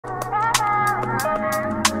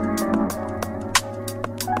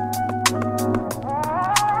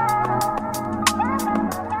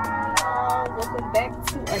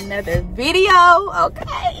another video.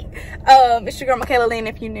 Okay, it's your girl Mikala Lyne.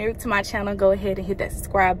 If you're new to my channel, go ahead and hit that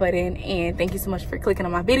subscribe button, and thank you so much for clicking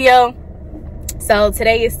on my video. So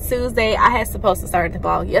today is Tuesday. I had supposed to start the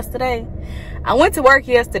vlog yesterday. I went to work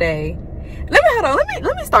yesterday.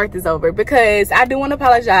 Let me start this over because I do want to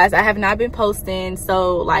apologize. I have not been posting,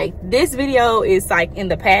 so like this video is like in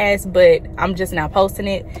the past, but I'm just now posting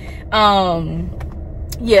it.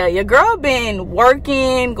 Yeah, your girl been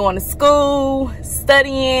working, going to school,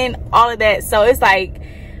 studying, all of that. So it's like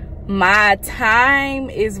my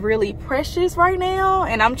time is really precious right now,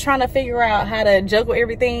 and I'm trying to figure out how to juggle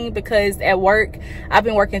everything because at work I've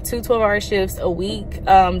been working 2 12-hour shifts a week,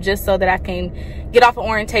 just so that I can get off of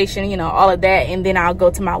orientation, you know, all of that, and then I'll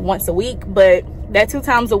go to my once a week. But that 2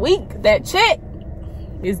 times a week, that check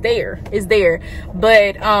is there.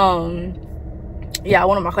 But yeah,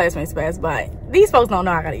 one of my classmates passed by. These folks don't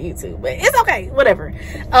know I got a YouTube, but it's okay, whatever.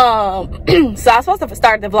 So I was supposed to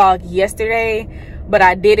start the vlog yesterday, but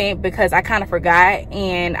I didn't because I kind of forgot,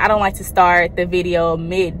 and I don't like to start the video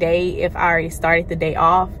midday if I already started the day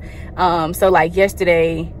off. So like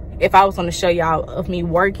yesterday, if I was going to show y'all of me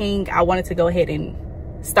working, I wanted to go ahead and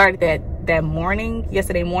start that morning,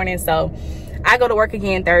 yesterday morning. So I go to work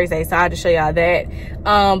again Thursday, so I'll just show y'all that.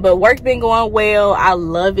 But work's been going well. I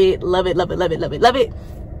love it.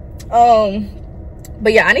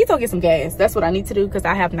 But yeah, I need to go get some gas. That's what I need to do because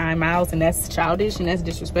I have 9 miles, and that's childish and that's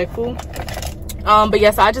disrespectful. But yeah,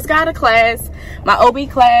 so I just got out of class. My OB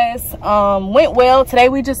class went well. Today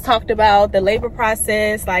we just talked about the labor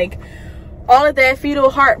process, like all of that, fetal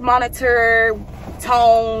heart monitor,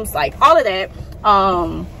 tones, like all of that.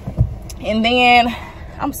 And then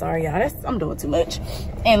I'm sorry y'all, I'm doing too much.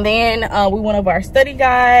 And then we went over our study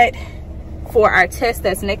guide for our test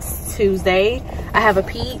that's next Tuesday. I have a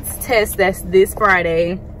peds test that's this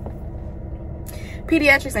Friday.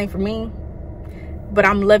 Pediatrics ain't for me, but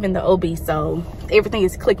I'm loving the OB, so everything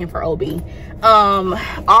is clicking for OB.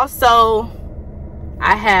 Also,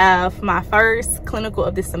 I have my first clinical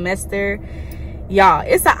of the semester. Y'all,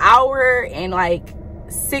 it's an hour and like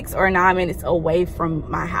 6 or 9 minutes away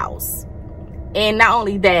from my house. And not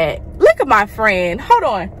only that, look at my friend. Hold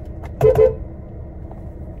on.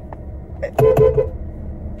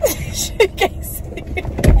 She can't see.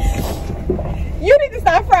 You need to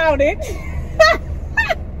stop frowning. Wait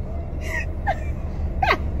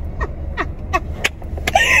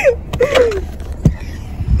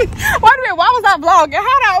a minute, why was I vlogging?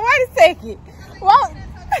 Hold on, wait a second. Why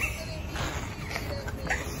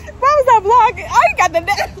was I vlogging? I ain't got the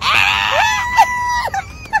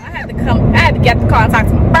I had to get the car and talk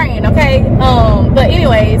to my friend, okay? But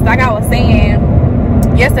anyways, like I was saying,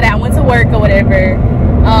 yesterday I went to work or whatever.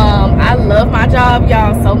 I love my job,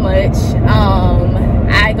 y'all, so much.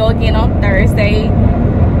 I go again on Thursday.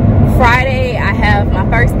 Friday I have my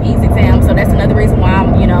first peds exam, so that's another reason why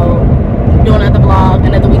I'm, you know, doing another vlog,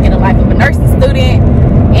 another week in the life of a nursing student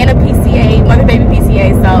and a PCA, mother baby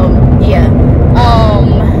PCA. So yeah.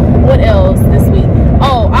 What else this week?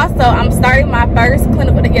 Oh, also I'm starting my first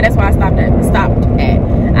clinical. Yeah, that's why I stopped at.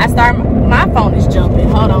 My phone is jumping.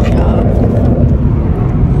 Hold on, y'all.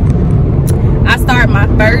 I start my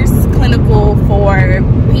first clinical for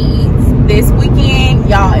peds this weekend.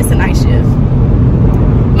 Y'all, it's a night shift.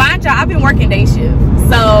 My job, I've been working day shift,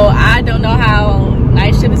 so I don't know how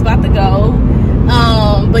night shift is about to go.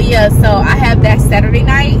 But yeah, so I have that Saturday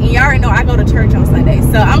night, and y'all already know I go to church on Sunday,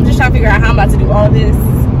 so I'm just trying to figure out how I'm about to do all this.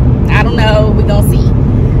 I don't know, we're gonna see.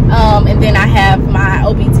 And then I have my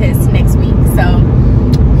OB test next week. So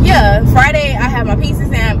yeah, Friday I have my peds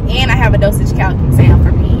exam, and I have a dosage calc exam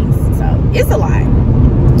for peds. So it's a lot.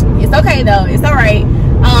 It's okay though, it's all right.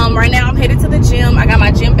 Right now I'm headed to the gym. I got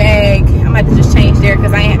my gym bag. I'm about to just change there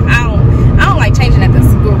because I don't like changing at the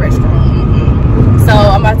school restroom. So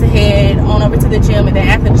I'm about to head on over to the gym, and then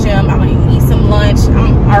after the gym I'm gonna eat some lunch.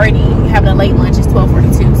 I'm already having a late lunch. It's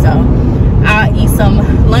 12:42, so I'll eat some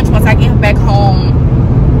lunch once I get back home,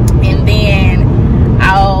 and then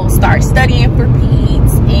I'll start studying for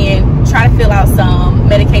peds and try to fill out some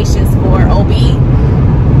medications for OB.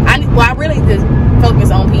 I really just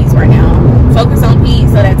focus on peds right now. Focus on peds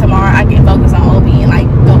so that tomorrow I can focus on OB and like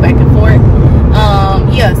go back and forth.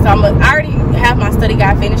 Yeah, so I already have my study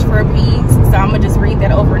guide finished for peds, so I'm gonna just read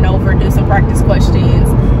that over and over, do some practice questions,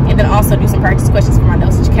 and then also do some practice questions for my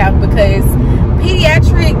dosage calc, because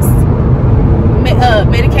pediatrics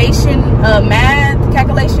medication math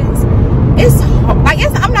calculations, it's like,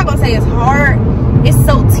 I'm not gonna say it's hard, it's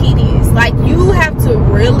so tedious. Like, you have to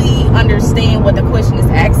really understand what the question is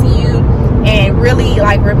asking you and really like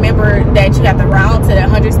like remember that you have to round to the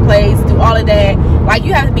hundreds place, do all of that. Like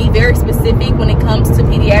you have to be very specific when it comes to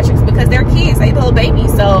pediatrics because they're kids, they little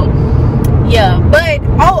babies. So yeah. But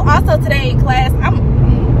also today in class, I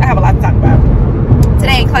have a lot to talk about.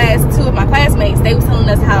 Today in class, 2 of my classmates, they were telling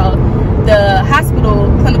us how the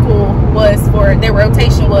hospital clinical was for their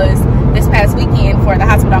rotation was this past weekend for the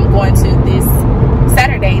hospital I'm going to this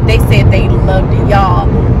Saturday. They said they loved it, y'all.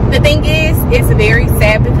 The thing is, it's very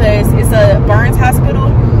sad because it's a burns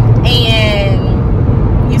hospital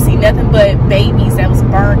and you see nothing but babies that was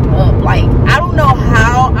burnt up. Like, I don't know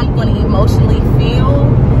how I'm going to emotionally feel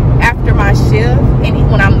after my shift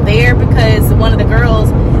and when I'm there, because one of the girls,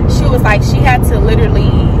 she was like, she had to literally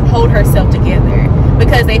hold herself together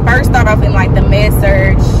because they first start off in like the med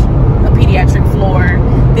surge, a pediatric floor,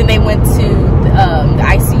 then they went to the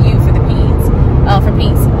ICU for the peds,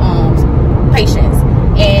 patients,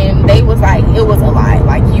 and they was like, it was a lot.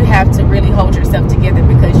 Like, you have to really hold yourself together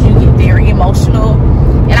because you get very emotional.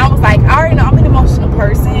 And I was like, I already know I'm an emotional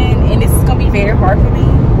person and this is gonna be very hard for me.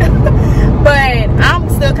 But I'm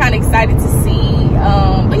still kind of excited to see.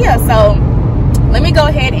 But yeah, so let me go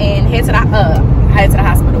ahead and head to the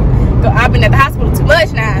hospital. I've been at the hospital too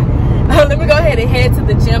much now. Let me go ahead and head to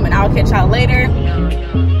the gym and I'll catch y'all later.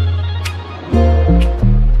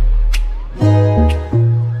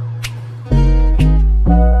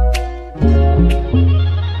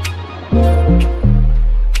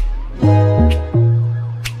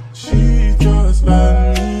 She just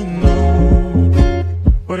let me know,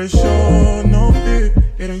 but it sure no fit.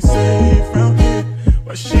 It ain't safe around here,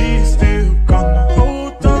 but she's still gonna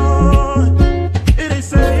hold on. It ain't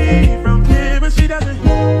safe around here, but she doesn't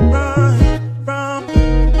run from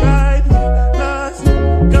right here. Lust,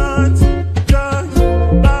 guns, drugs,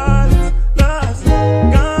 violence. Lust,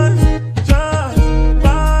 guns, drugs,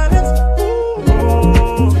 violence.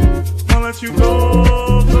 Ooh, won't let you go.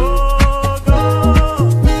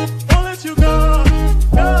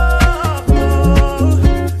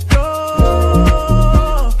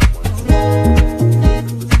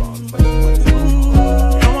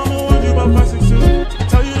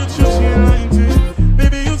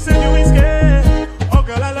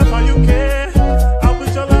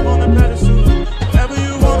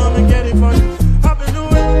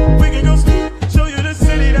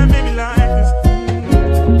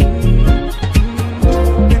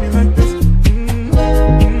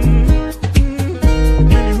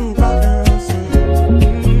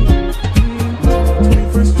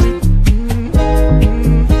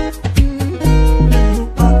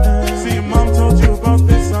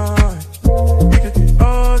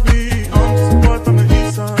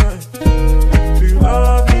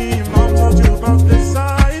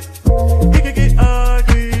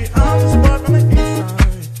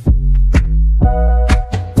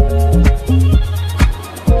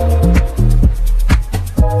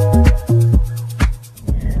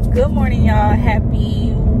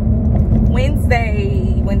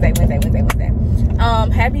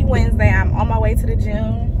 Happy Wednesday. I'm on my way to the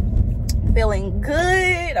gym, feeling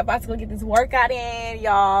good, about to go get this workout in,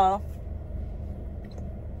 y'all.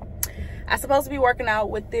 I'm supposed to be working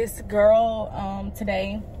out with this girl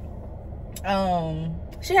today.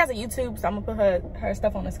 She has a YouTube, so I'm gonna put her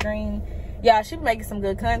stuff on the screen. Yeah, she's making some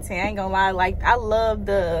good content, I ain't gonna lie. Like, I love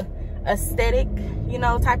the aesthetic, you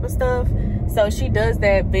know, type of stuff. So she does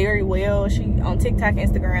that very well. She on TikTok,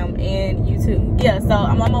 Instagram, and YouTube. Yeah, so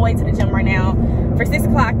I'm on my way to the gym right now. For 6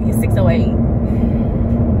 o'clock, it's 6:08.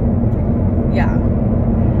 Yeah.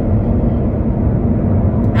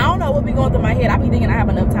 I don't know what be going through my head. I be thinking I have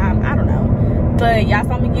enough time. I don't know. But y'all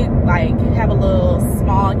saw me have a little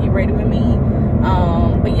small get ready with me.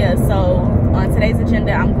 But yeah, so on today's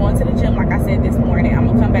agenda, I'm going to the gym like I said this morning. I'm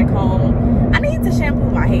gonna come back home. I need to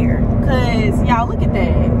shampoo my hair. Cause y'all look at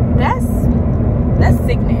that. That's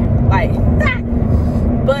sickening. Like,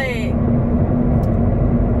 but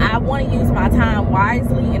I want to use my time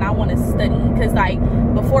wisely and I want to study. Because like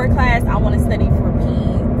before class, I want to study for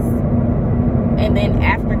peds. And then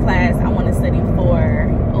after class, I want to study for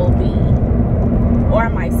OB. Or I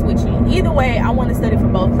might switch it. Either way, I want to study for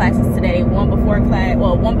both classes today. One before class,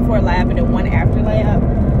 well, one before lab and then one after lab.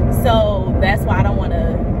 So that's why I don't want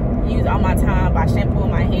to use all my time by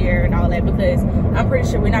shampooing my hair and all that, because I'm pretty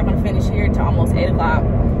sure we're not going to finish here until almost 8 o'clock.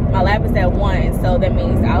 My lab is at 1, so that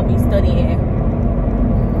means I'll be studying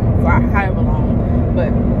for however long.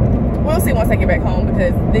 But we'll see once I get back home,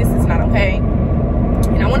 because this is not okay.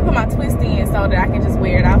 And I want to put my twist in so that I can just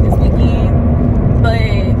wear it out this weekend.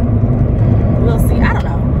 But we'll see. I don't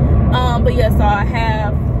know. But yeah, so I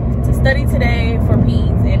have to study today for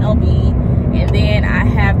peds and OB, and then I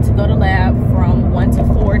have to go to lab from 1 to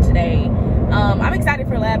 4 today. I'm excited for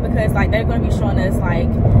super lab because like they're going to be showing us like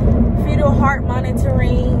fetal heart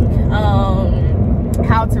monitoring,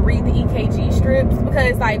 how to read the EKG strips,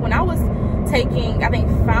 because like when I was taking, I think,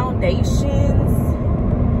 foundations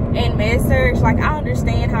and med surg, like I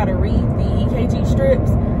understand how to read the EKG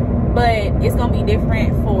strips, but it's gonna be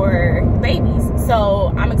different for babies.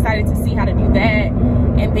 So I'm excited to see how to do that.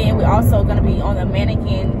 And then we're also gonna be on the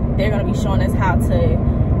mannequin. They're gonna be showing us how to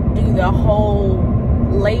do the whole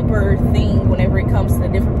labor thing whenever it comes to the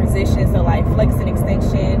different positions. So like flexion,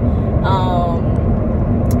 extension,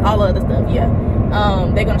 all other stuff. Yeah.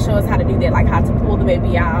 They're gonna show us how to do that, like how to pull the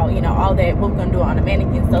baby out, you know, all that. What we're gonna do on the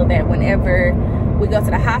mannequin, so that whenever we go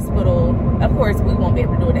to the hospital, of course we won't be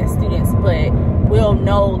able to do it as students, but we'll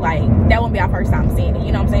know, like, that won't be our first time seeing it,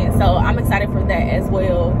 you know what I'm saying? So I'm excited for that as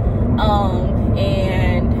well.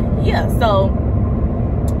 And yeah, so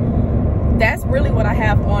that's really what I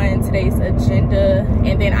have on today's agenda.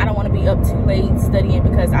 And then I don't want to be up too late studying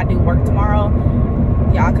because I do work tomorrow,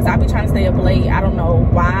 y'all, because I've been trying to stay up late. I don't know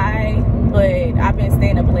why, but I've been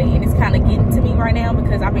staying up late, and it's kind of getting to me right now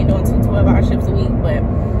because I've been doing 2 12-hour shifts a week. But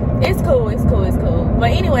it's cool, it's cool, it's cool.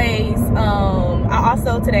 But anyways, I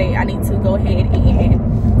also today I need to go ahead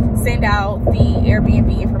and send out the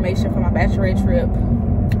Airbnb information for my bachelorette trip.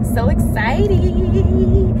 So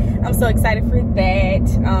exciting. I'm so excited for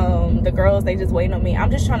that. The girls, they just waiting on me. I'm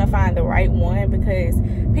just trying to find the right one because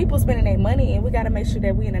people spending their money, and we got to make sure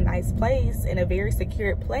that we in a nice place, in a very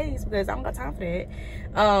secure place, because I don't got time for that.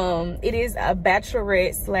 It is a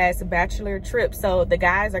bachelorette / bachelor trip, so the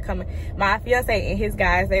guys are coming. My fiance and his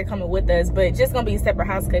guys, they're coming with us, but just gonna be a separate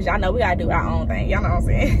house because y'all know we gotta do our own thing, y'all know what I'm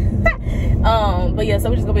saying? But yeah, so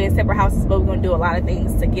we're just gonna be in separate houses, but we're gonna do a lot of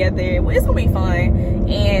things together. It's gonna be fun,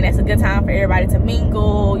 and it's a good time for everybody to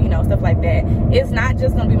mingle, you know, stuff like that. It's not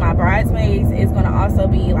just gonna be my bridesmaids, it's gonna also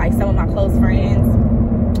be like some of my close friends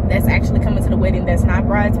that's actually coming to the wedding that's not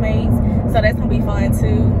bridesmaids, so that's gonna be fun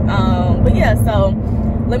too. But yeah, so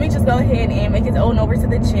let me just go ahead and make it on over to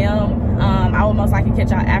the gym. I will most likely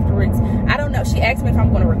catch y'all afterwards. I don't know, she asked me if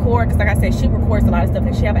I'm going to record, because like I said, she records a lot of stuff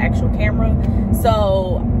and she have an actual camera,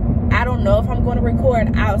 so I don't know if I'm going to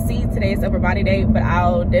record. I'll see. Today's upper body day, but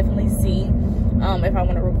I'll definitely see if I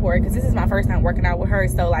want to record, because this is my first time working out with her,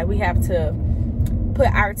 so like we have to put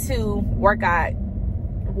our 2 workout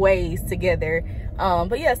ways together.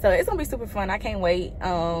 But yeah, so it's gonna be super fun. I can't wait.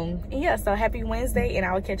 And yeah, so happy Wednesday, and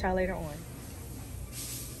I will catch y'all later on.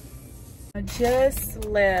 I just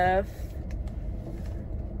left.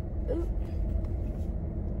 Ooh.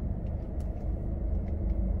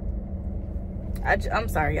 I'm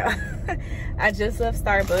sorry, y'all. I just left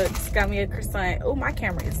Starbucks, got me a croissant. Oh, my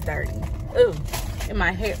camera is dirty. Ooh, in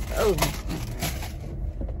my hair. Oh,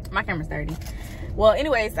 my camera's dirty. Well,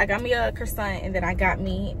 anyways, I got me a croissant, and then I got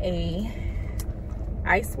me a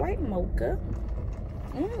ice white mocha.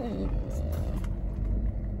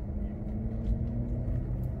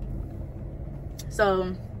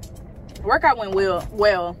 So workout went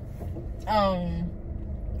well.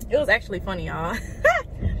 It was actually funny, y'all.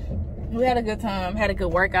 We had a good time, had a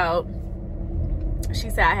good workout. She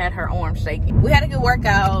said I had her arm shaking. We had a good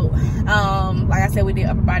workout. Like I said, we did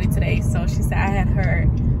upper body today, so she said I had her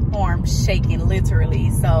arm shaking,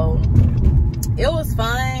 literally. So it was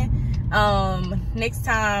fun. Next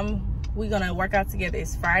time we're gonna work out together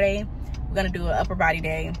is Friday. We're gonna do an upper body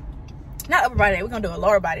day. Not upper body day, we're gonna do a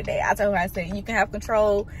lower body day. I told her, I said, you can have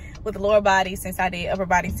control with the lower body since I did upper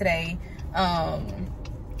body today.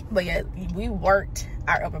 But yeah, we worked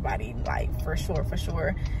our upper body, like, for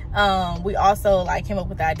sure. We also like came up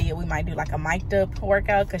with the idea we might do like a mic'd up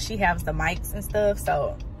workout, because she has the mics and stuff,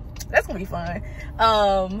 so that's gonna be fun.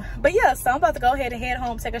 But yeah, so I'm about to go ahead and head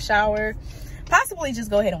home, take a shower, possibly just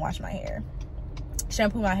go ahead and wash my hair,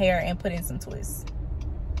 shampoo my hair, and put in some twists.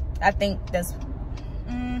 I think that's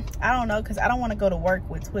I don't know, because I don't want to go to work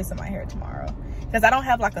with twists in my hair tomorrow, because I don't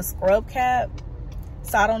have like a scrub cap,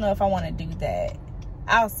 so I don't know if I want to do that.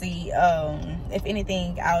 I'll see. If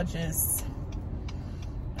anything, I'll just,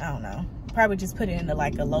 I don't know, probably just put it into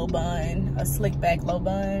like a low bun, a slick back low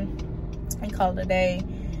bun, and call it a day.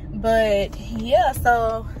 But yeah,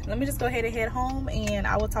 so let me just go ahead and head home, and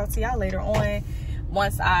I will talk to y'all later on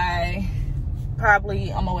once I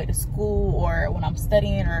probably on my way to school, or when I'm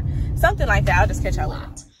studying or something like that. I'll just catch y'all later.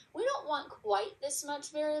 We don't want quite this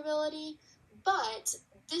much variability, but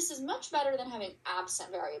this is much better than having absent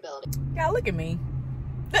variability. Y'all look at me.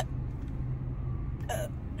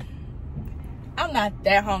 I'm not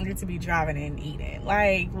that hungry to be driving and eating.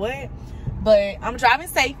 Like, what? But I'm driving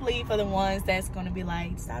safely for the ones that's going to be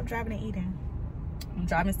like, stop driving and eating. I'm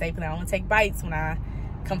driving safely. I don't want to take bites when I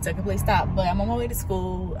come to a complete stop. But I'm on my way to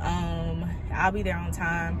school. I'll be there on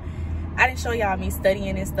time. I didn't show y'all me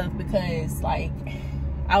studying and stuff because like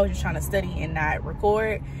I was just trying to study and not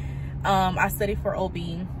record. I studied for OB.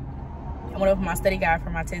 I went over my study guide for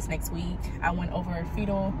my test next week. I went over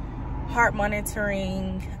fetal heart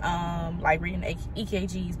monitoring, like reading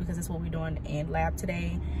EKGs because that's what we're doing in lab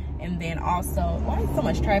today. And then also, why is so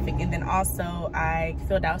much traffic? And then also I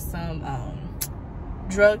filled out some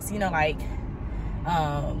drugs, you know, like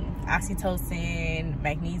oxytocin,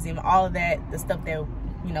 magnesium, all of that, the stuff that,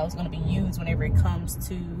 you know, is going to be used whenever it comes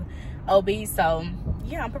to OB. So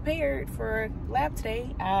yeah, I'm prepared for lab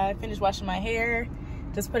today. I finished washing my hair,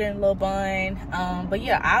 just put it in a little bun. But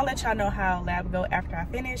yeah, I'll let y'all know how lab go after I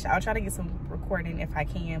finish. I'll try to get some recording if I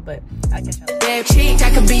can, but I can show you. Bad chick,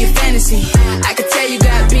 I could be a fantasy. I could tell you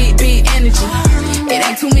got big energy. It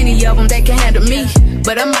ain't too many of them that can handle me,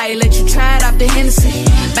 but I might let you try it off the Hennessy.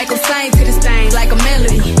 Make them sing to this thing like a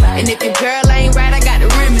melody. And if your girl ain't right, I got the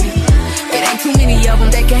remedy. It ain't too many of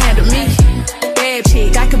them that can handle me. Bad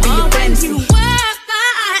chick, I could be a fantasy.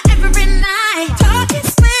 Every night, talking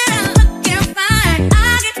sweet and looking fine.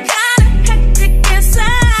 I get kinda hectic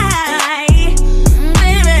inside.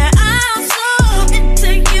 Baby, I'm so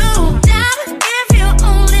into you. Down if you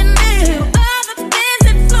only knew all the things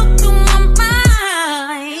that flow through my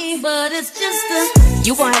mind. But it's just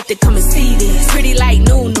you gon' have to come and see this. Pretty like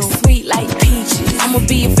Nunu, sweet like peaches. I'ma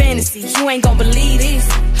be a fantasy, you ain't gon' believe this.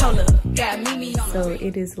 Hold up, got me on. So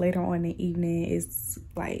it is later on in the evening. It's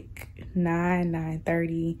like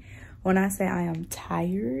 9:30. When I say I am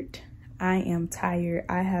tired, I am tired.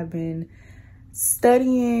 I have been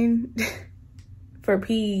studying for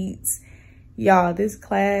peds. Y'all, this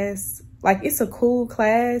class, like, it's a cool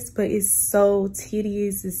class, but it's so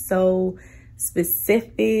tedious. It's so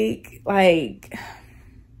specific. Like,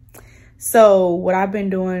 so what I've been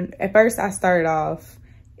doing, at first I started off,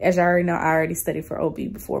 as you already know, I already studied for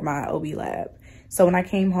OB before my OB lab. So when I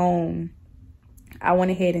came home, I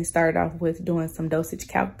went ahead and started off with doing some dosage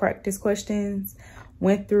calc practice questions.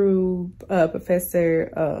 Went through Professor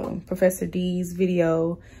D's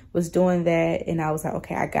video, was doing that, and I was like,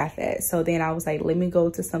 okay, I got that. So then I was like, let me go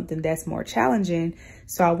to something that's more challenging.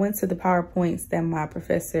 So I went to the PowerPoints that my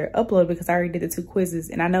professor uploaded because I already did the 2 quizzes,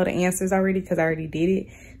 and I know the answers already because I already did it.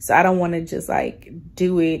 So I don't want to just like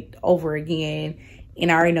do it over again,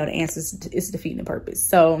 and I already know the answers. It's defeating the purpose.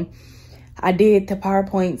 So I did the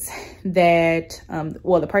PowerPoints that,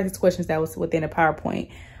 well, the practice questions that was within a PowerPoint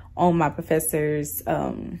on my professor's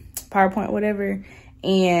PowerPoint, whatever.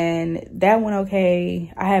 And that went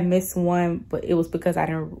okay. I had missed one, but it was because I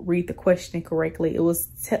didn't read the question correctly. It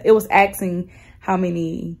was asking how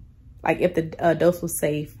many, like if the dose was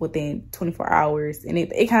safe within 24 hours. And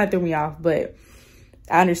it kind of threw me off, but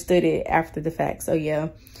I understood it after the fact. So yeah,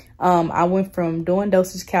 I went from doing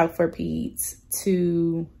dosage calc for peds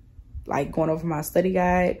to like going over my study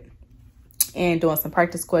guide and doing some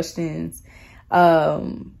practice questions.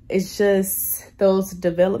 It's just those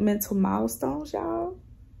developmental milestones, y'all.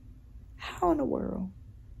 How in the world?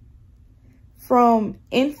 From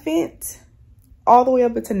infant all the way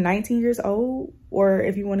up to 19 years old, or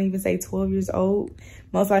if you want to even say 12 years old,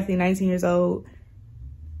 most likely 19 years old.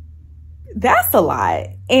 That's a lot.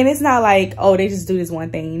 And it's not like, oh, they just do this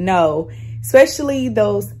one thing. No, especially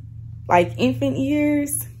those like infant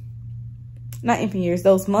years, not infant years,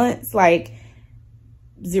 those months, like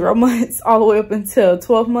 0 months all the way up until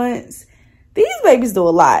 12 months. These babies do a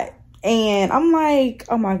lot. And I'm like,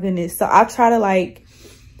 oh my goodness. So I try to like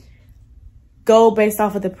go based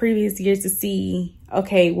off of the previous years to see,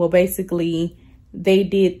 okay, well, basically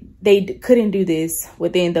they couldn't do this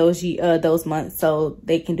within those months, so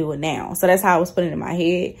they can do it now. So that's how I was putting it in my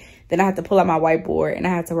head. Then I had to pull out my whiteboard and I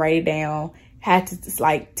had to write it down, had to just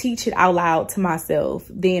like teach it out loud to myself.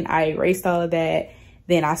 Then I erased all of that.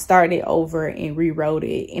 Then I started over and rewrote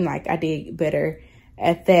it, and like I did better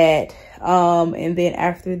at that. And then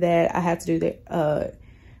after that, I had to do the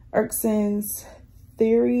Eriksson's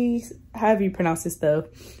theory, however you pronounce this stuff.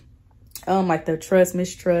 Like the trust,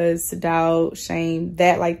 mistrust, doubt, shame,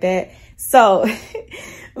 that, like that. So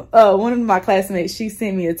one of my classmates, she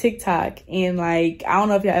sent me a TikTok, and like, I don't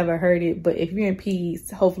know if y'all ever heard it, but if you're in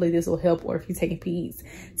peds, hopefully this will help. Or if you're taking peds,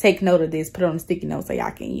 take note of this, put it on a sticky note so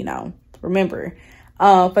y'all can, you know, remember.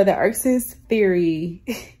 For the Eriksson's theory,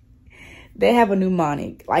 they have a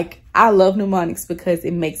mnemonic. Like, I love mnemonics because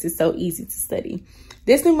it makes it so easy to study.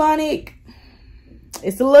 This mnemonic,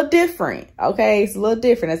 it's a little different, okay? It's a little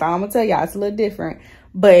different. That's all I'm gonna tell y'all. It's a little different.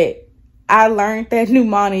 But I learned that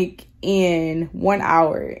mnemonic in 1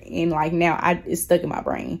 hour, and like now it's stuck in my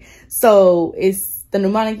brain. So the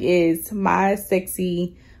mnemonic is, my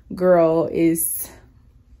sexy girl is,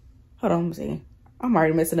 hold on, let me see. I'm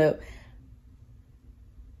already messing up.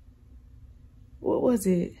 what was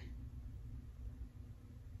it?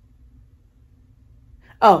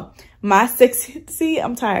 Oh, my sexy, see,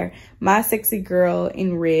 I'm tired. My sexy girl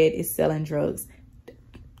in red is selling drugs.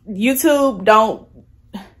 YouTube, don't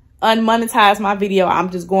unmonetize my video.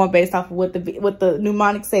 I'm just going based off of what the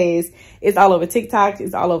mnemonic says. It's all over TikTok.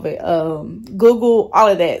 It's all over Google, all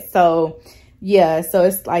of that. So yeah, so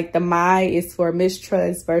it's like the my is for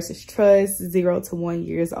mistrust versus trust, 0 to 1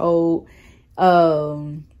 years old. What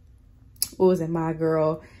was it, my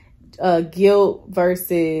girl? Guilt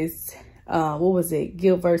versus what was it?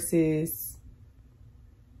 Guilt versus,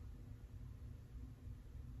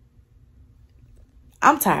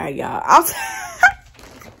 I'm tired, y'all.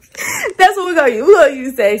 That's what we're gonna use. We're gonna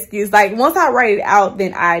use the excuse. Like, once I write it out,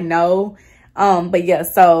 then I know. But yeah,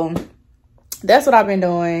 so that's what I've been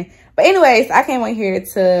doing. But anyways, I came on here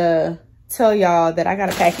to tell y'all that I got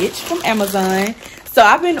a package from Amazon. So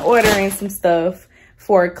I've been ordering some stuff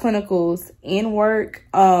for clinicals in work.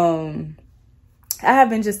 I have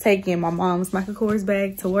been just taking my mom's Michael Kors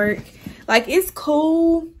bag to work. Like, it's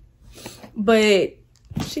cool, but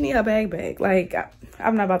she need her bag back. Like,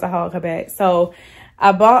 I'm not about to hog her bag. So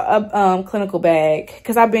I bought a clinical bag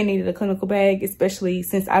because I've been needing a clinical bag, especially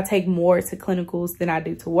since I take more to clinicals than I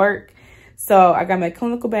do to work. So I got my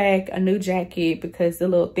clinical bag, a new jacket, because the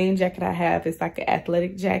little thin jacket I have is like an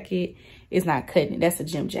athletic jacket. It's not cutting it. That's a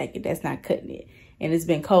gym jacket. That's not cutting it. And it's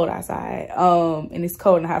been cold outside. And it's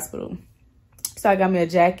cold in the hospital. So I got me a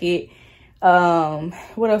jacket.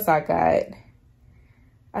 What else I got?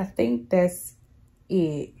 I think that's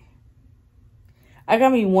it. I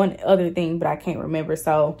got me one other thing, but I can't remember.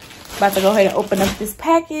 So about to go ahead and open up this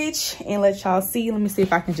package and let y'all see. Let me see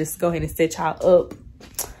if I can just go ahead and set y'all up.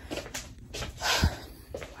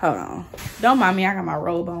 Hold on. Don't mind me. I got my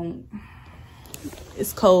robe on.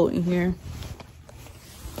 It's cold in here.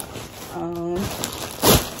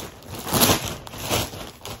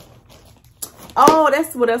 Oh,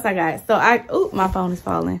 that's what else I got. So my phone is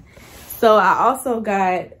falling. So I also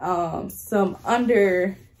got some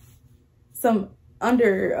under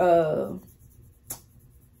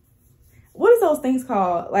what is those things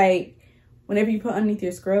called? Like whenever you put underneath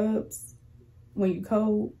your scrubs when you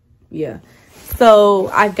cold. Yeah. So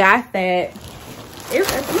I got that. It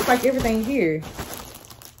looks like everything here.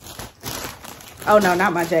 Oh no,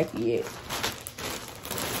 not my jacket yet.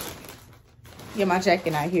 Yeah, my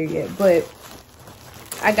jacket not here yet, but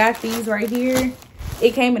I got these right here.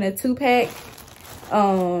 It came in a 2-pack.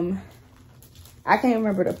 I can't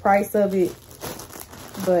remember the price of it,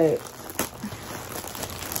 but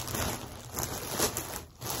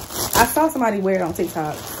I saw somebody wear it on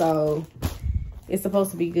TikTok, so it's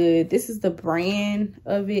supposed to be good. This is the brand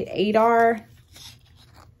of it, 8R.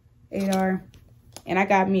 And I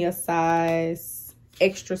got me a size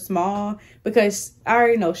extra small because I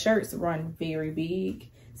already know shirts run very big.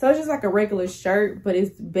 So it's just like a regular shirt, but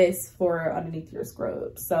it's best for underneath your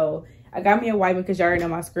scrubs. So I got me a white one because you already know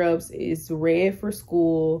my scrubs is red for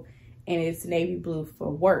school and it's navy blue for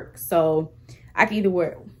work. So I can either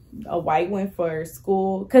wear a white one for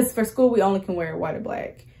school, because for school we only can wear white or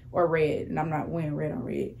black or red, and I'm not wearing red on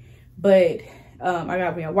red. But I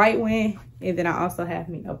got me a white one, and then I also have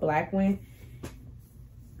me a black one.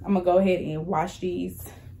 I'm gonna go ahead and wash these.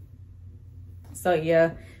 So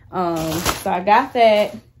yeah, so I got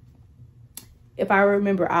that. If I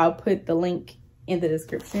remember, I'll put the link in the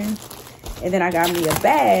description. And then I got me a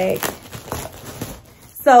bag.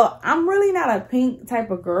 So I'm really not a pink type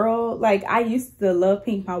of girl. Like, I used to love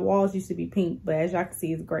pink. My walls used to be pink, but as y'all can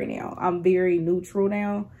see, it's gray now. I'm very neutral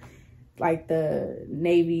now. Like the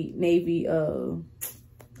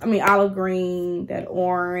olive green, that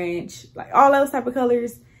orange, like all those type of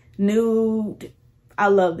colors, nude. I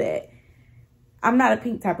love that. I'm not a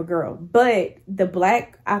pink type of girl, but the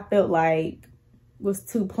black I felt like was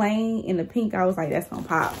too plain, and the pink I was like, that's gonna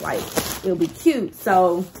pop, like it'll be cute.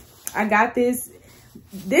 So I got this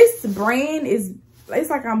brand is,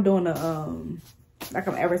 it's like I'm doing a like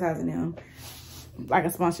I'm advertising them like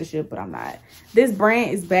a sponsorship, but I'm not. This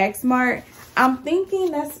brand is Bag Smart. I'm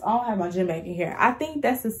thinking I don't have my gym bag in here. I think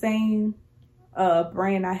that's the same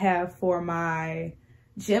brand I have for my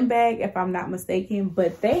gym bag, if I'm not mistaken.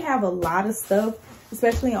 But they have a lot of stuff,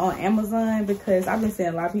 especially on Amazon, because I've been seeing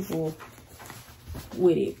a lot of people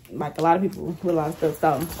with it, like a lot of people with a lot of stuff.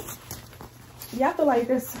 So yeah, I feel like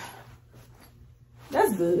that's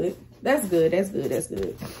good. That's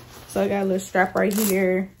good. So I got a little strap right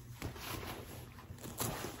here.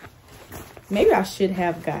 Maybe I should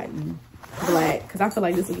have gotten black, because I feel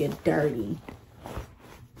like this will get dirty.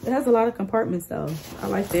 It has a lot of compartments though. I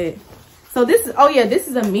like that. So this is, oh yeah, this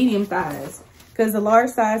is a medium size, because the large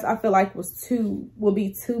size I feel like will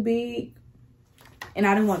be too big. and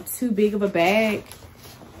I didn't want too big of a bag.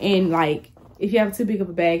 And like, if you have too big of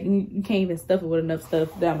a bag, you can't even stuff it with enough stuff.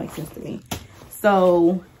 That makes sense to me.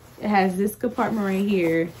 So it has this compartment right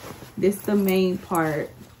here. This is the main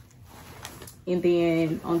part. And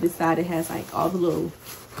then on this side, it has like all the little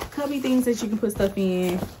cubby things that you can put stuff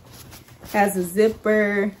in. It has a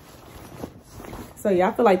zipper. So yeah,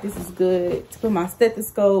 I feel like this is good to put my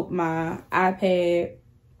stethoscope, my iPad.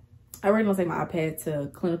 I really don't take my iPad to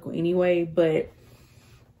clinical anyway, but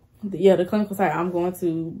yeah, the clinical side I'm going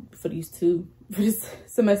to for this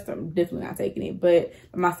semester. I'm definitely not taking it, but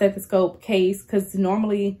my stethoscope case, because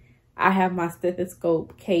normally I have my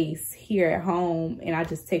stethoscope case here at home and I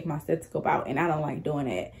just take my stethoscope out, and I don't like doing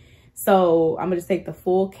that. So I'm gonna just take the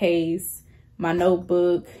full case, my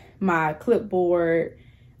notebook, my clipboard,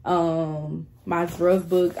 my drug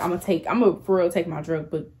book. I'm gonna for real take my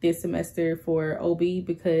drug book this semester for OB,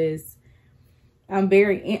 because I'm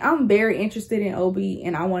very interested in OB,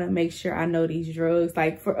 and I want to make sure I know these drugs,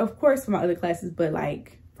 like of course for my other classes, but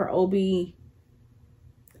like for OB,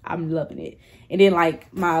 I'm loving it. And then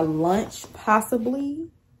like my lunch, possibly.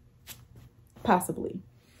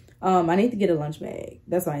 I need to get a lunch bag.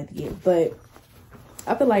 That's what I need to get. But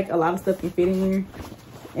I feel like a lot of stuff can fit in here,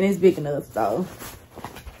 and it's big enough. So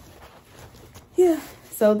yeah,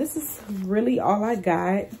 so this is really all I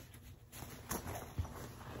got.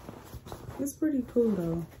 It's pretty cool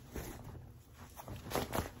though.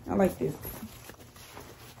 I like this.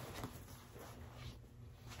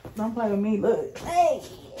 Don't play with me. Look. Hey.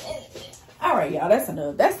 All right, y'all. That's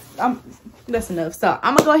enough. That's enough. So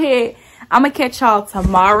I'm gonna go ahead. I'm gonna catch y'all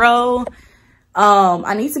tomorrow.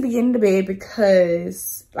 I need to be getting to bed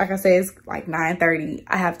because, like I said, it's like 9:30.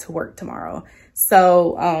 I have to work tomorrow.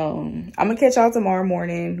 So I'm gonna catch y'all tomorrow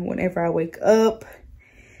morning whenever I wake up.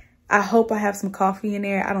 I hope I have some coffee in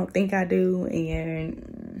there. I don't think I do.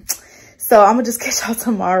 And so I'm gonna just catch y'all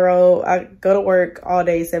tomorrow. I go to work all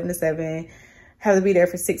day, 7 to 7. Have to be there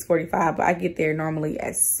for 6:45, but I get there normally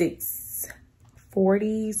at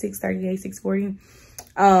 6:40, 6:38, 6:40.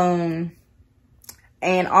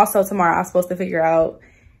 And also tomorrow I'm supposed to figure out,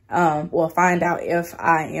 find out if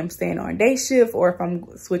I am staying on day shift or if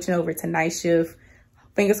I'm switching over to night shift.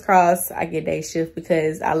 Fingers crossed I get day shift,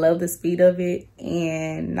 because I love the speed of it,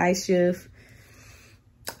 and night shift,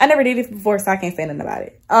 I never did it before, so I can't say nothing about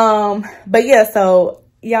it. But yeah, so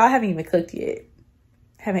y'all, haven't even cooked yet.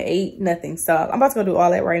 Haven't ate, nothing. So I'm about to go do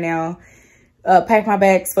all that right now. Pack my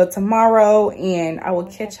bags for tomorrow, and I will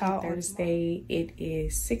catch y'all Thursday. It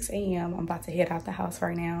is 6 a.m. I'm about to head out the house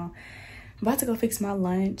right now. I'm about to go fix my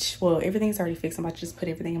lunch. Well, everything's already fixed. I'm about to just put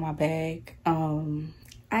everything in my bag.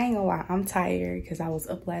 I ain't gonna lie, I'm tired because I was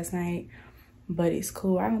up last night, but it's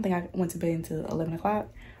cool. I don't think I went to bed until 11 o'clock.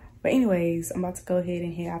 But anyways, I'm about to go ahead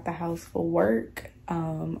and head out the house for work. I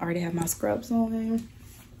already have my scrubs on.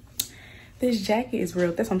 This jacket is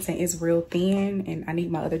real, that's what I'm saying, it's real thin, and I need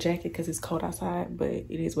my other jacket because it's cold outside, but it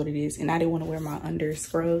is what it is. And I didn't want to wear my under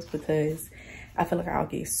scrubs because I feel like I'll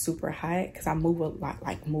get super hot because I move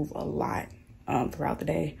a lot throughout the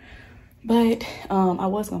day. But I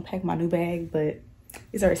was gonna pack my new bag, but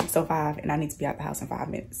it's already 6:05 and I need to be out the house in 5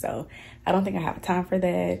 minutes, so I don't think I have time for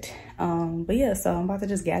that. But yeah, so I'm about to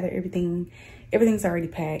just gather everything. Everything's already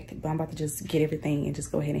packed, but I'm about to just get everything and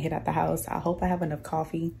just go ahead and head out the house. I hope I have enough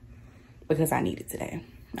coffee because I need it today.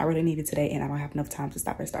 I really need it today, and I don't have enough time to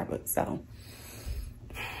stop at Starbucks, so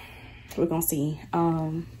we're gonna see.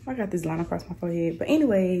 I got this line across my forehead, but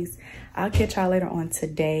anyways, I'll catch y'all later on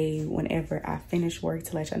today whenever I finish work,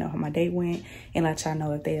 to let y'all know how my day went and let y'all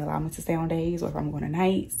know if they allow me to stay on days or if I'm going to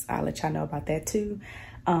nights. I'll let y'all know about that too.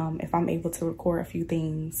 If I'm able to record a few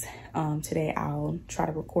things today, I'll try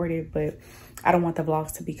to record it, but I don't want the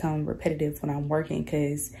vlogs to become repetitive when I'm working,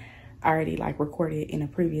 because I already like recorded in a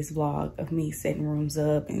previous vlog of me setting rooms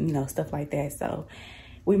up and, you know, stuff like that. So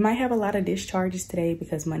we might have a lot of discharges today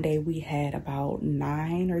because Monday we had about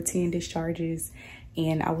 9 or 10 discharges,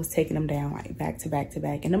 and I was taking them down like back to back to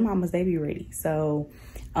back, and the mamas, they be ready. So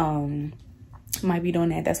might be doing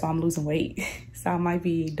that. That's why I'm losing weight. So I might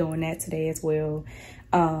be doing that today as well.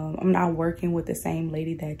 I'm not working with the same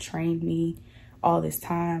lady that trained me all this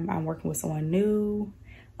time. I'm working with someone new.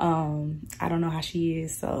 I don't know how she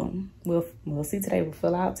is, so we'll see today. We'll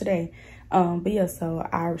fill out today. But yeah, so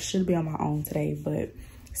I should be on my own today, but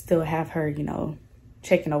still have her, you know,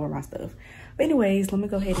 checking over my stuff. But anyways, let me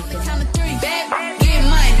go ahead and get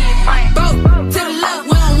broke to the love,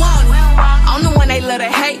 we don't want it. I'm the one they love to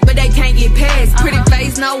hate, but they can't get past. Pretty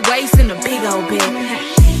face, no waist, and a big old bed.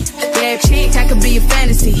 Bad chick, I could be a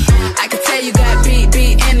fantasy. I could tell you got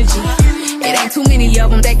big energy. It ain't too many of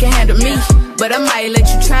them that can handle me, but I might let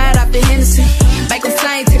you try it off the Hennessy. Make them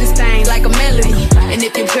sing to this thing like a melody. And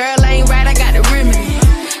if your girl ain't right, I got the remedy.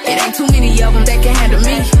 It ain't too many of them that can handle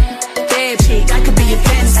me. Bad chick, I could be your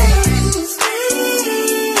fantasy.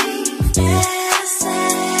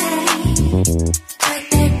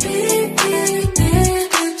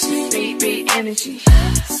 Beat energy.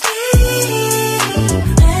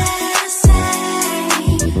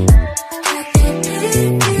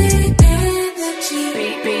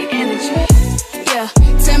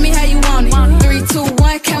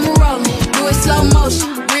 Slow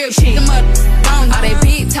motion, real shit, them up on. All they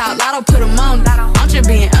big talk, lotto put them on. I'm just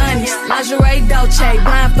being honest. Lingerie, Dolce,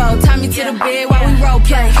 blindfold, tie me to the bed while we role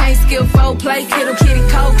play. Can't skill fold play, kiddo kitty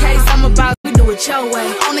cold case. I'm about to do it your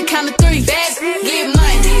way. On the count of 3, bad, get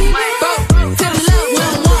money. Broke to the left, we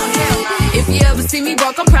don't want help. If you ever see me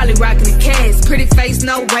broke, I'm probably rocking the cash. Pretty face,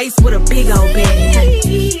 no waist, with a big old bag.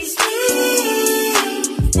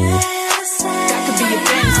 That could be your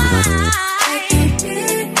fantasy.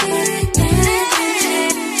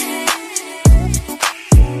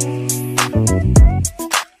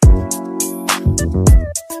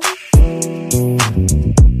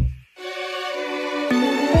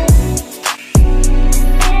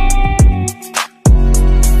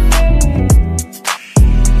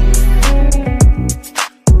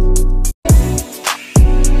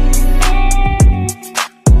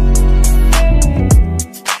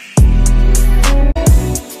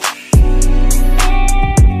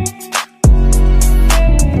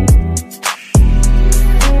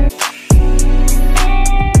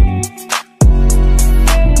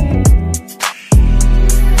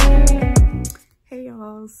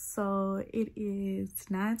 So it is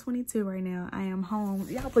 9:22 right now. I am home.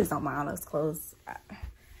 Y'all please don't mind us clothes.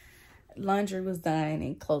 Laundry was done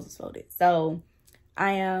and clothes was folded. So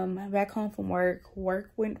I am back home from work.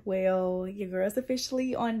 Work went well. Your girl's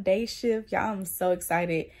officially on day shift. Y'all, I'm so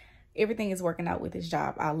excited. Everything is working out with this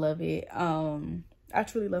job. I love it. I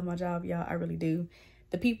truly love my job, y'all. I really do.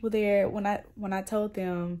 The people there, when I told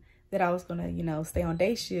them that I was gonna, you know, stay on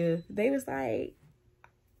day shift, they was like,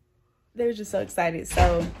 they were just so excited.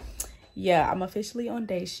 So yeah, I'm officially on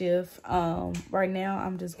day shift. Right now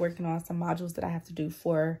I'm just working on some modules that I have to do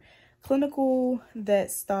for clinical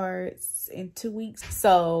that starts in 2 weeks.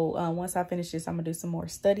 So once I finish this, I'm gonna do some more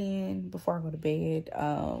studying before I go to bed.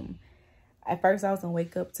 At first I was gonna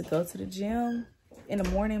wake up to go to the gym in the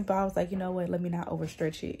morning, but I was like, you know what, let me not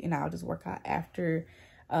overstretch it and I'll just work out after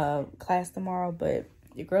class tomorrow. But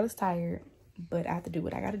your girl is tired, but I have to do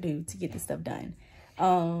what I gotta do to get this stuff done.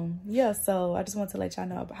 Yeah, so I just want to let y'all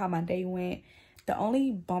know about how my day went. The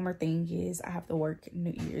only bummer thing is I have to work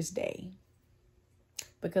New Year's Day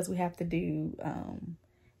because we have to do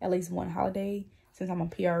at least one holiday since I'm a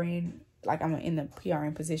PRN, like I'm in the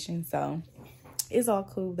PRN position. So it's all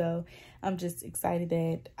cool though. I'm just excited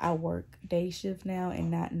that I work day shift now and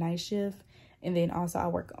not night shift. And then also I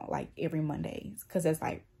work like every Monday because that's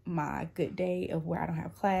like my good day of where I don't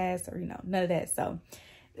have class or, you know, none of that. So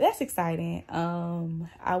that's exciting.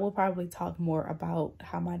 I will probably talk more about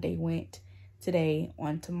how my day went today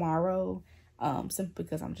on tomorrow, simply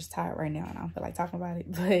because I'm just tired right now and I don't feel like talking about it.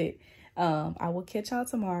 But I will catch y'all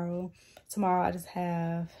tomorrow. Tomorrow I just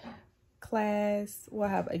have class. Well,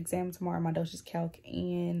 I have an exam tomorrow, my dosage calc,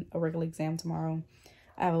 and a regular exam tomorrow.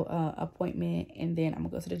 I have an appointment, and then I'm gonna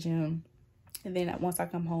go to the gym. And then once I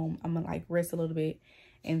come home, I'm gonna like rest a little bit,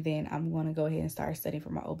 and then I'm gonna go ahead and start studying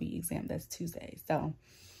for my OB exam. That's Tuesday. So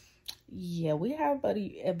yeah, we have an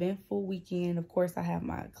eventful weekend. Of course, I have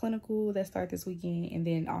my clinical that starts this weekend, and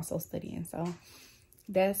then also studying. So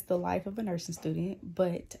that's the life of a nursing student.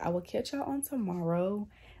 But I will catch y'all on tomorrow.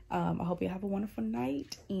 I hope you have a wonderful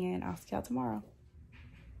night, and I'll see y'all tomorrow.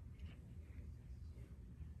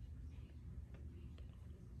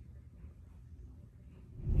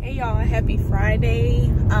 Hey y'all, happy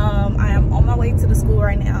Friday. I am on my way to the school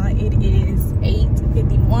right now. It is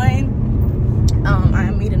 8:51. I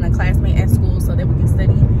am meeting a classmate at school so that we can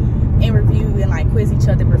study and review and like quiz each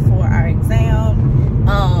other before our exam.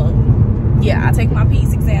 Yeah, I take my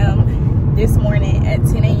PEDS exam this morning at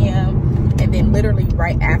 10 a.m. and then literally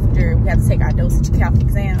right after we have to take our dosage calc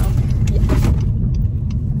exam. Yeah.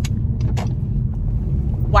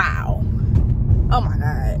 Wow. Oh my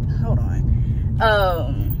God. Hold on.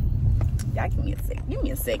 Y'all give me a second. Give me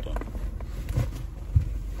a second.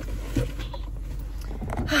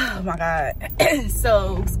 Oh my God.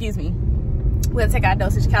 So, excuse me. We'll take our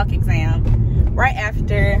dosage calc exam right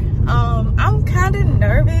after. I'm kind of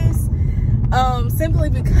nervous. Simply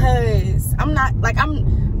because I'm not like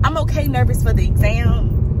I'm okay nervous for the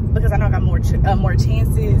exam because I know I got more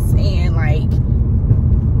chances, and like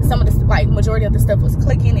some of the like majority of the stuff was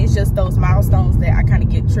clicking. It's just those milestones that I kind of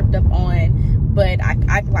get tripped up on. but I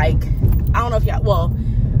like, I don't know if y'all, well,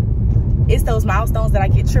 it's those milestones that I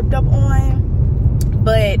get tripped up on,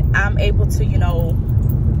 but I'm able to, you know,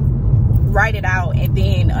 write it out and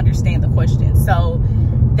then understand the question. So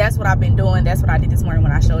that's what I've been doing. That's what I did this morning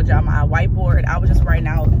when I showed y'all my whiteboard. I was just writing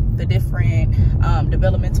out the different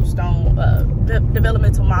developmental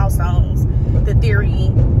milestones, the theory,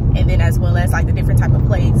 and then as well as like the different type of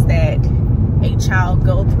plagues that a child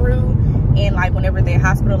go through, and like whenever they're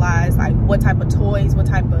hospitalized, like what type of toys, what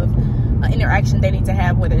type of interaction they need to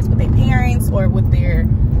have, whether it's with their parents or with their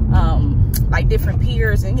like different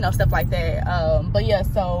peers and, you know, stuff like that. But yeah,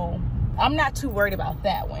 so I'm not too worried about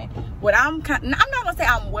that one. What I'm not gonna say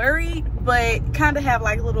I'm worried, but kind of have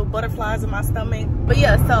like little butterflies in my stomach. But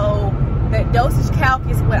yeah, so the dosage calc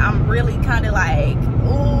is what I'm really kind of like,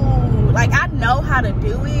 ooh, like I know how to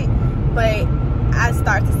do it, but I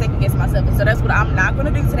start to second guess myself. And so that's what I'm not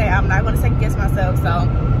gonna do today. I'm not gonna second guess myself. So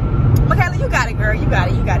Mikala, you got it, girl. You got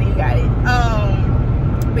it.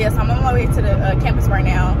 But yeah, so I'm on my way to the campus right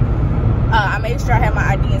now. I made sure I have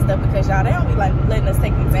my ID and stuff because y'all, they don't be like letting us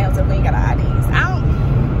take exams if we ain't got our IDs.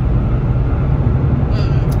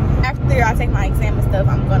 After I take my exam and stuff,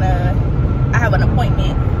 I have an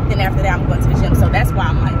appointment. Then after that, I'm going to the gym. So that's why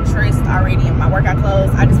I'm like dressed already in my workout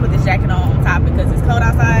clothes. I just put this jacket on top because it's cold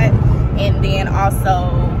outside. And then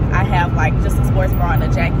also I have like just a sports bra and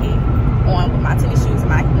a jacket on with my tennis shoes and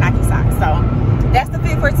my Nike socks. So that's the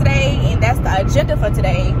fit for today, and that's the agenda for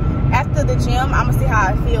today. After the gym, I'm gonna see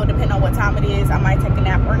how I feel depending on what time it is. I might take a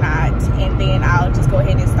nap or not, and then I'll just go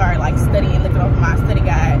ahead and start like studying, looking over my study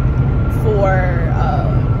guide for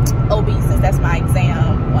OB, since that's my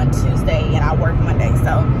exam on Tuesday and I work Monday.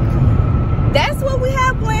 So that's what we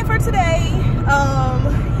have planned for today.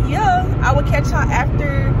 Yeah, I will catch y'all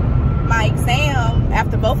after my exam,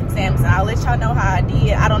 after both exams, and I'll let y'all know how I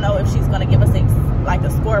did. I don't know if she's gonna give us like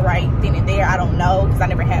a score right then and there. I don't know, because I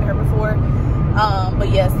never had her before. But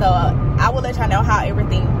yeah, so I will let y'all know how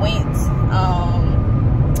everything went.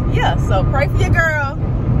 Yeah, so pray for your girl.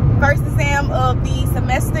 First exam of the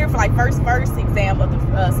semester, for like first exam of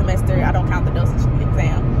the semester. I don't count the dosage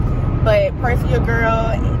exam, but pray for your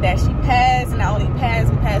girl that she passed, and not only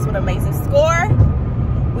passed, we passed with an amazing score.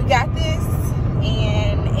 We got this.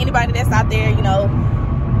 And anybody that's out there, you know,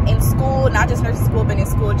 in school, not just nursing school, but in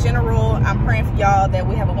school in general, I'm praying for y'all that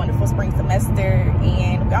we have a wonderful spring semester,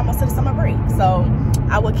 and we're almost to the summer break. So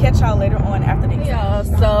I will catch y'all later on after the exam. Y'all,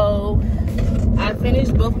 so I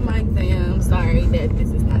finished both of my exams. Sorry that this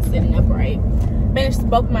is not setting up right. Finished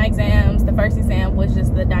both of my exams. The first exam was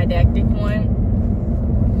just the didactic one.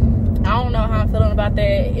 I don't know how I'm feeling about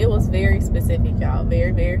that. It was very specific, y'all. Very,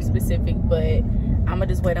 very specific, but I'm gonna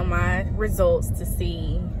just wait on my results to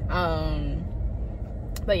see.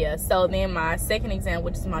 But yeah, so then my second exam,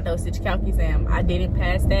 which is my dosage calc exam, I didn't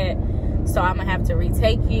pass that, so I'm gonna have to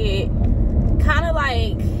retake it. Kind of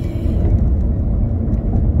like,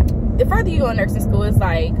 the further you go in nursing school, it's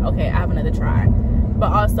like, okay, I have another try,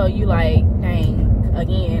 but also you like, dang,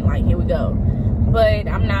 again, like, here we go. But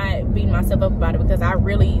I'm not beating myself up about it because I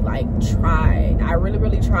really like tried. I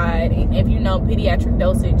really tried. And if you know, pediatric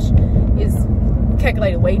dosage is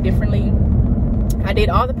calculated way differently. I did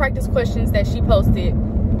all the practice questions that she posted,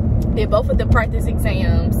 did both of the practice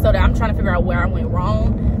exams, so that I'm trying to figure out where I went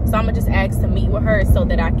wrong. So I'm gonna just ask to meet with her so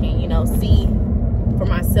that I can, you know, see for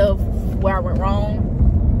myself where I went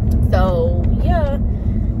wrong. So yeah,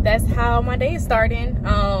 that's how my day is starting.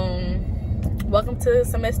 Welcome to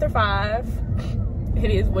semester 5. It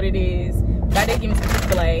is what it is. God did give me some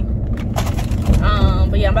Chick-fil-A.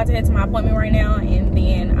 But yeah, I'm about to head to my appointment right now, and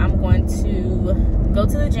then I'm going to go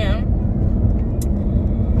to the gym.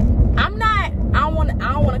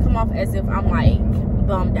 I don't want to come off as if I'm like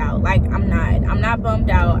bummed out. Like I'm not bummed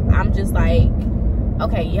out. I'm just like,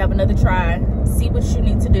 okay, you have another try. See what you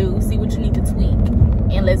need to do. See what you need to tweak,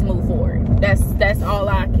 and let's move forward. That's all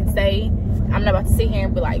I can say. I'm not about to sit here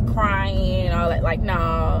and be like crying and all that. Like, no,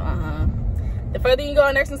 The further you go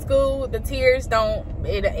in nursing school, the tears don't.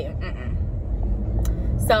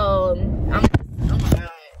 So I'm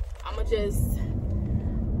gonna just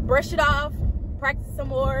brush it off, practice some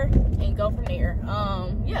more, and go from there.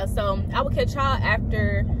 Yeah, so I will catch y'all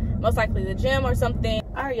after most likely the gym or something.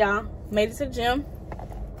 All right, y'all, made it to the gym.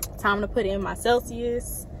 Time to put in my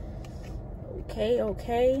Celsius.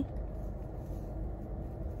 Okay.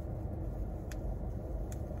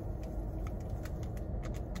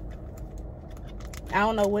 I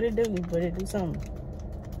don't know what it do, but it do something.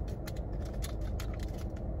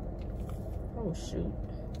 Oh shoot.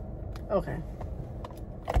 Okay.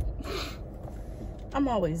 I'm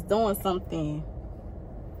always doing something.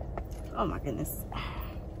 Oh my goodness.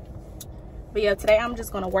 But yeah, today I'm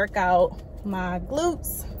just gonna work out my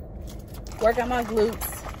glutes, work out my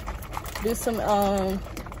glutes, do some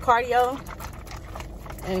cardio,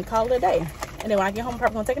 and call it a day. And then when I get home, I'm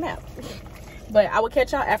probably gonna take a nap. But I will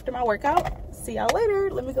catch y'all after my workout. See y'all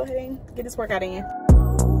later. Let me go ahead and get this workout in.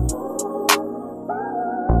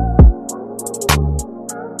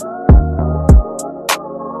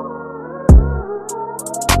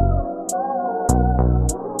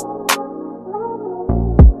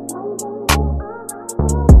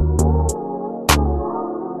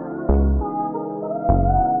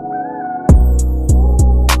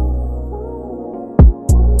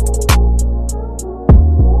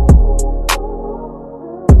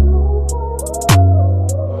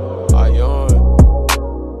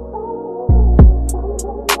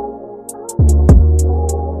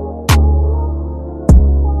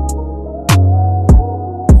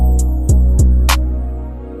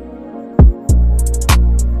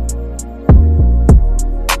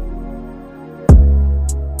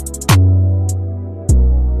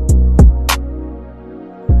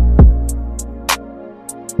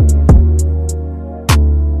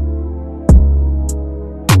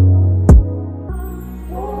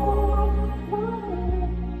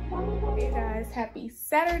 Happy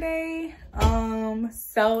Saturday.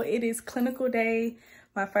 So it is clinical day,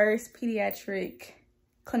 my first pediatric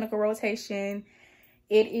clinical rotation.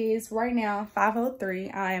 It is right now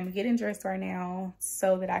 5:03. I am getting dressed right now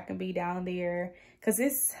so that I can be down there because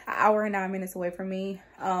it's an hour and 9 minutes away from me.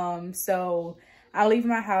 So I leave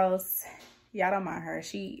my house. Y'all don't mind her,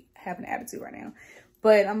 she having an attitude right now,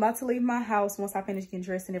 but I'm about to leave my house once I finish getting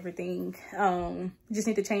dressed and everything. Just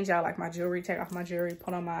need to change out like my jewelry, take off my jewelry,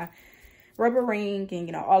 put on my rubber ring, and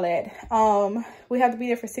you know, all that. We have to be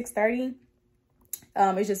there for 6:30.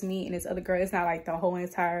 It's just me and this other girl. It's not like the whole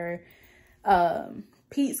entire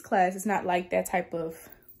PEDS class. It's not like that type of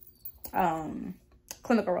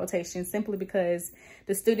clinical rotation, simply because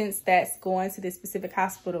the students that's going to this specific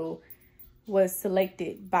hospital was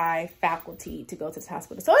selected by faculty to go to this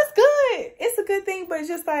hospital. So it's good. It's a good thing, but it's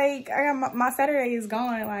just like I got my Saturday is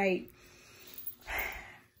gone. Like,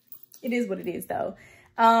 it is what it is though.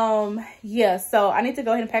 Yeah, so I need to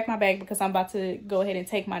go ahead and pack my bag because I'm about to go ahead and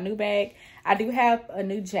take my new bag. I do have a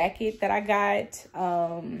new jacket that I got.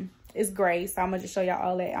 It's gray, so I'm gonna just show y'all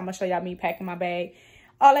all that. I'm gonna show y'all me packing my bag,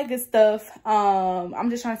 all that good stuff.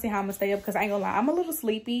 I'm just trying to see how I'm gonna stay up because I ain't gonna lie, I'm a little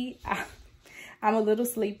sleepy. I'm a little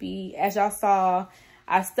sleepy. As y'all saw,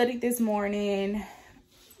 I studied this morning.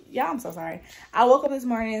 Yeah, I'm so sorry. I woke up this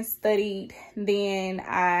morning, studied, then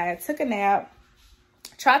I took a nap.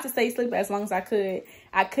 Tried to stay asleep as long as I could.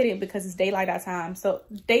 I couldn't because it's daylight outside. So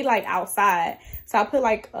daylight outside. So I put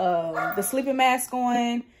like the sleeping mask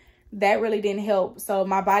on. That really didn't help. So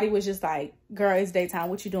my body was just like, girl, it's daytime.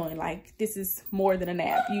 What you doing? Like, this is more than a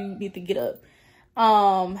nap. You need to get up.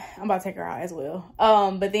 I'm about to take her out as well.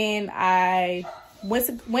 But then I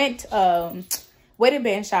went wedding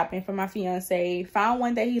band shopping for my fiance. Found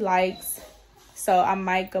one that he likes. So I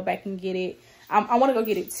might go back and get it. I want to go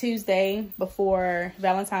get it Tuesday before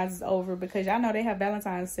Valentine's is over because y'all know they have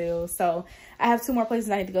Valentine's sales. So I have 2 more places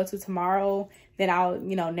I need to go to tomorrow. Then I'll,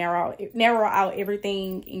 you know, narrow out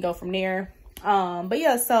everything and go from there. But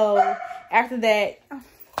yeah, so after that,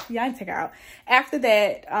 yeah, I can take her out. After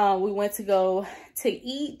that, we went to go to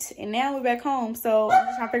eat, and now we're back home. So I'm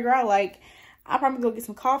just trying to figure out, like, I'll probably go get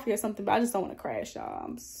some coffee or something, but I just don't want to crash,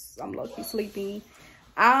 y'all. I'm low-key sleepy.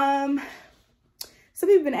 Some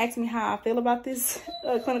people have been asking me how I feel about this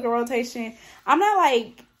clinical rotation. I'm not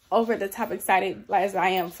like over the top excited like as I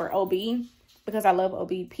am for OB because I love OB.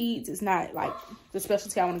 PEDS is not like the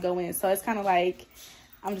specialty I want to go in. So it's kind of like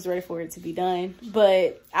I'm just ready for it to be done.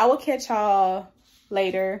 But I will catch y'all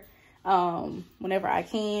later whenever I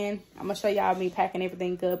can. I'm going to show y'all me packing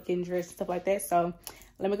everything up, getting dressed and stuff like that. So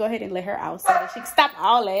let me go ahead and let her out so that she can stop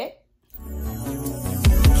all that.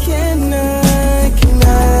 Can I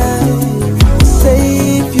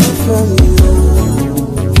save you from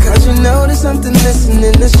you? Cause you know there's something missing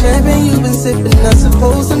in the champagne you've been sipping. Not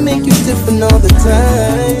supposed to make you different all the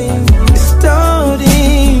time. It's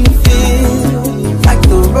starting to feel like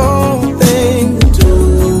the wrong thing to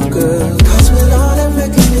do, girl. Cause with all that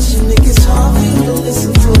recognition, it gets hard for you to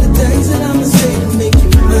listen to the things that I'ma say to make you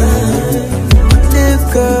mine. Live,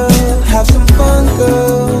 girl, have some fun,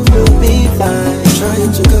 girl, we'll be fine.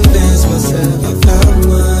 Trying to convince myself I found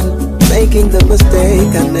one, making the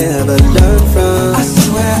mistake I never learned from. I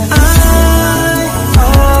swear I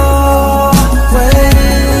always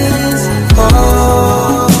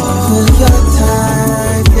fall for your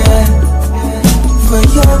time, yeah, for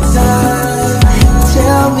your time.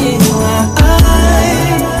 Tell me why I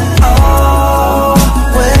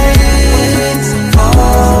always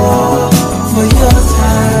fall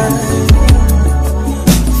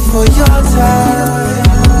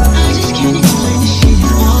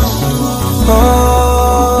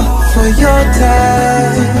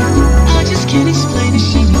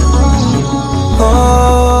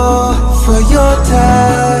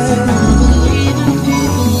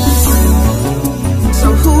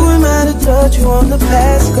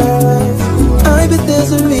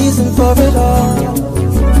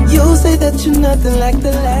like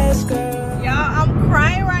the last girl. Y'all, I'm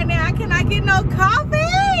crying right now. I cannot get no coffee.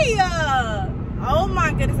 Oh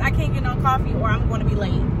my goodness, I can't get no coffee or I'm going to be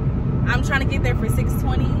late. I'm trying to get there for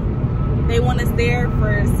 6:20. They want us there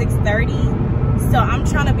for 6:30. So I'm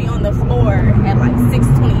trying to be on the floor at like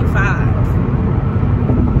 6:25.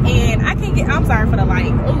 And I can't get, I'm sorry for the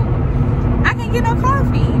light. Ooh, I can't get no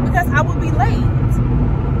coffee because I will be late.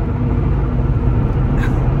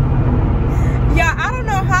 Yeah, I don't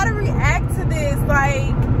know how to react to this.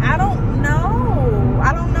 Like, I don't know.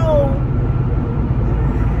 I don't know.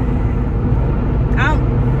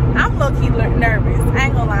 I'm low-key nervous. I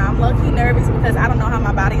ain't gonna lie. I'm low-key nervous because I don't know how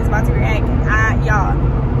my body is about to react. Y'all,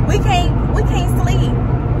 we can't sleep.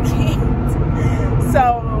 We can't. So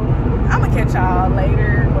I'm gonna catch y'all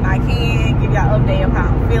later when I can give y'all an update of how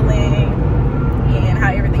I'm feeling and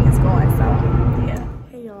how everything is going. So yeah.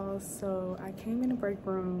 Hey y'all, so I came in the break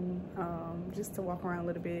room just to walk around a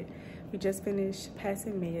little bit. We just finished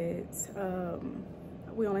passing meds.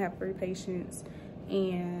 We only have 3 patients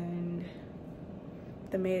and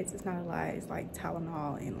the meds is not a lot. It's like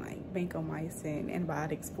Tylenol and like vancomycin,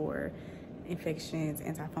 antibiotics for infections,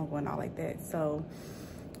 antifungal and all like that. So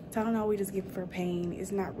Tylenol we just give for pain.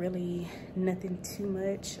 It's not really nothing too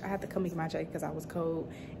much. I had to come make my jacket because I was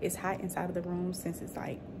cold. It's hot inside of the room since it's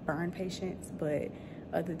like burn patients, but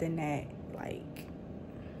other than that, like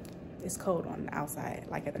it's cold on the outside,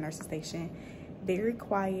 like at the nursing station. Very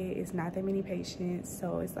quiet. It's not that many patients,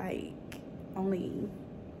 so it's like only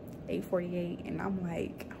 8:48 and I'm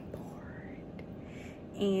like, I'm bored.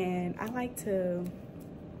 And I like to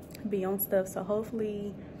be on stuff, so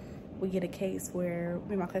hopefully we get a case where,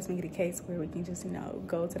 me and my classmate get a case where we can just, you know,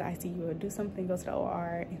 go to the ICU or do something, go to the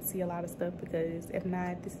OR and see a lot of stuff, because if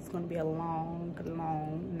not, this is going to be a long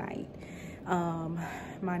night.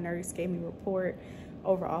 My nurse gave me a report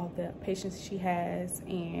over all the patients she has,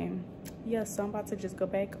 and yeah, so I'm about to just go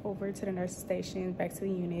back over to the nurse station, back to the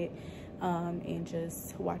unit, and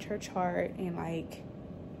just watch her chart and like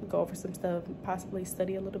go over some stuff, possibly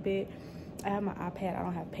study a little bit. I have my iPad, I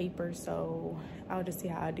don't have paper, so I'll just see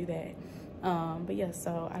how I do that. But yeah,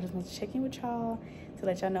 so I just want to check in with y'all to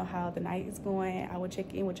let y'all know how the night is going. I will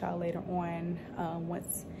check in with y'all later on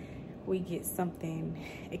once we get something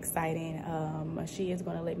exciting. She is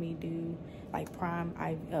going to let me do like prime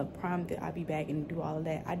the IV bag and do all of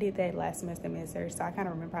that. I did that last semester in med-surg, so I kind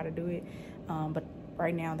of remember how to do it. But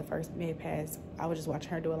right now, the first med pass, I was just watching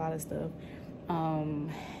her do a lot of stuff.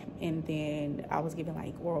 And then I was giving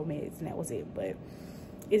like oral meds and that was it. But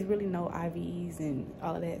it's really no IVs and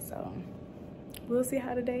all of that, so we'll see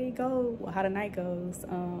how the day goes, well, how the night goes.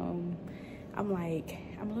 I'm a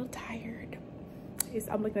little tired.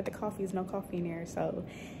 I'm looking at the coffee, there's no coffee in there, so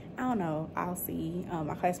I don't know, I'll see.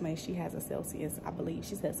 My classmate, she has a Celsius, I believe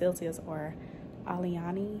she said Celsius or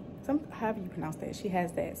Aliani, however you pronounce that, she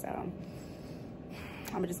has that. So I'm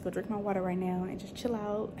gonna just go drink my water right now and just chill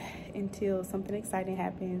out until something exciting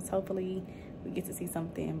happens. Hopefully we get to see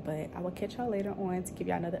something, but I will catch y'all later on to give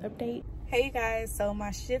y'all another update. Hey you guys, so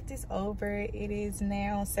my shift is over. It is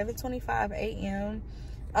now 7:25 a.m.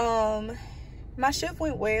 My shift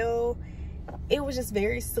went well. It was just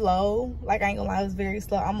very slow. Like, I ain't gonna lie, it was very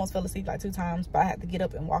slow. I almost fell asleep like 2 times, but I had to get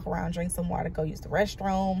up and walk around, drink some water, go use the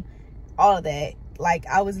restroom, all of that. Like,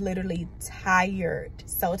 I was literally tired,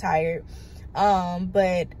 so tired.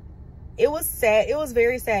 But it was sad. It was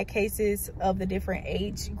very sad cases of the different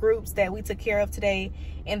age groups that we took care of today,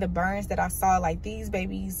 and the burns that I saw, like these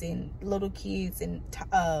babies and little kids and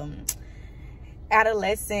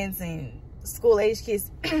adolescents and school age kids.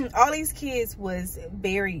 All these kids was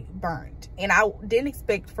very burnt, and I didn't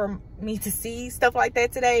expect for me to see stuff like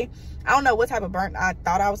that today. I don't know what type of burnt I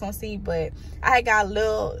thought I was gonna see, but I got a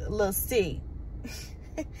little sick.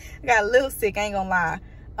 I got a little sick, I ain't gonna lie.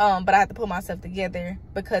 But I had to pull myself together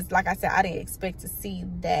because, like I said, I didn't expect to see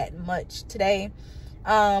that much today.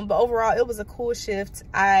 But overall, it was a cool shift.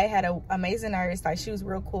 I had an amazing nurse. Like, she was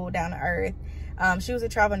real cool, down to earth. She was a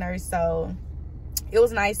travel nurse, so it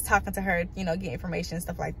was nice talking to her, you know, get information and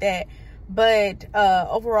stuff like that. But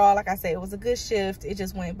overall, like I said, it was a good shift. It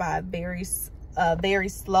just went by very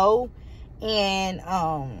slow. And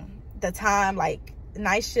the time, like,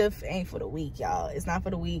 night shift ain't for the weak, y'all. It's not for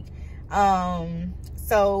the weak.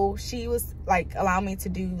 So she was like allowing me to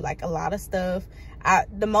do like a lot of stuff.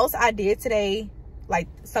 The most I did today, like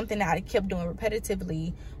something that I kept doing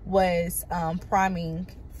repetitively, was priming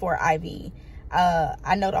for IV.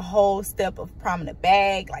 I know the whole step of priming the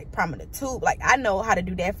bag, like priming the tube. Like, I know how to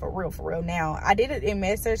do that for real now. I did it in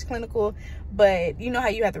med-surg clinical, but you know how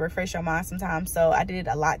you have to refresh your mind sometimes. So I did it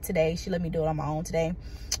a lot today. She let me do it on my own today.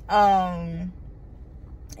 And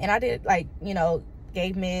I did, like, you know,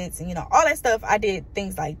 gave meds and, you know, all that stuff. I did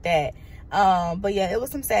things like that. But yeah, it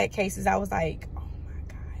was some sad cases. I was like, oh my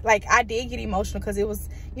God. Like, I did get emotional because it was,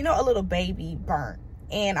 you know, a little baby burnt.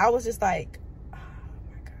 And I was just like, oh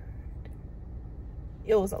my God.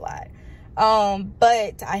 It was a lot.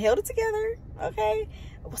 But I held it together, okay?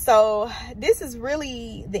 So this is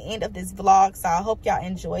really the end of this vlog. So I hope y'all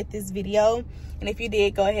enjoyed this video. And if you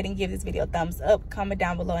did, go ahead and give this video a thumbs up, comment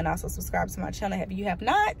down below, and also subscribe to my channel if you have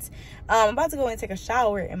not. I'm about to go and take a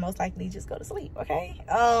shower and most likely just go to sleep, okay?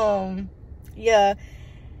 Yeah.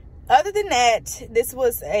 Other than that, this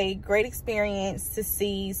was a great experience to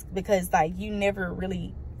see, because like you never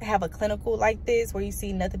really have a clinical like this where you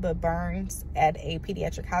see nothing but burns at a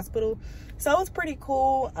pediatric hospital. So it was pretty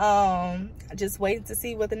cool. Just waiting to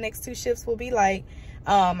see what the next 2 shifts will be like.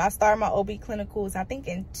 I started my OB clinicals, I think,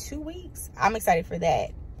 in 2 weeks. I'm excited for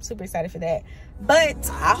that. Super excited for that. But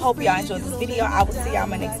I hope y'all enjoyed this video. I will see y'all in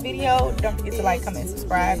my next video. Don't forget to like, comment, and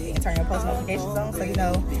subscribe, and turn your post notifications on so you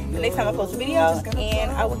know the next time I post a video. And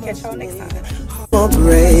I will catch y'all next time.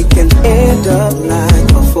 Break and end up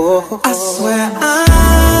like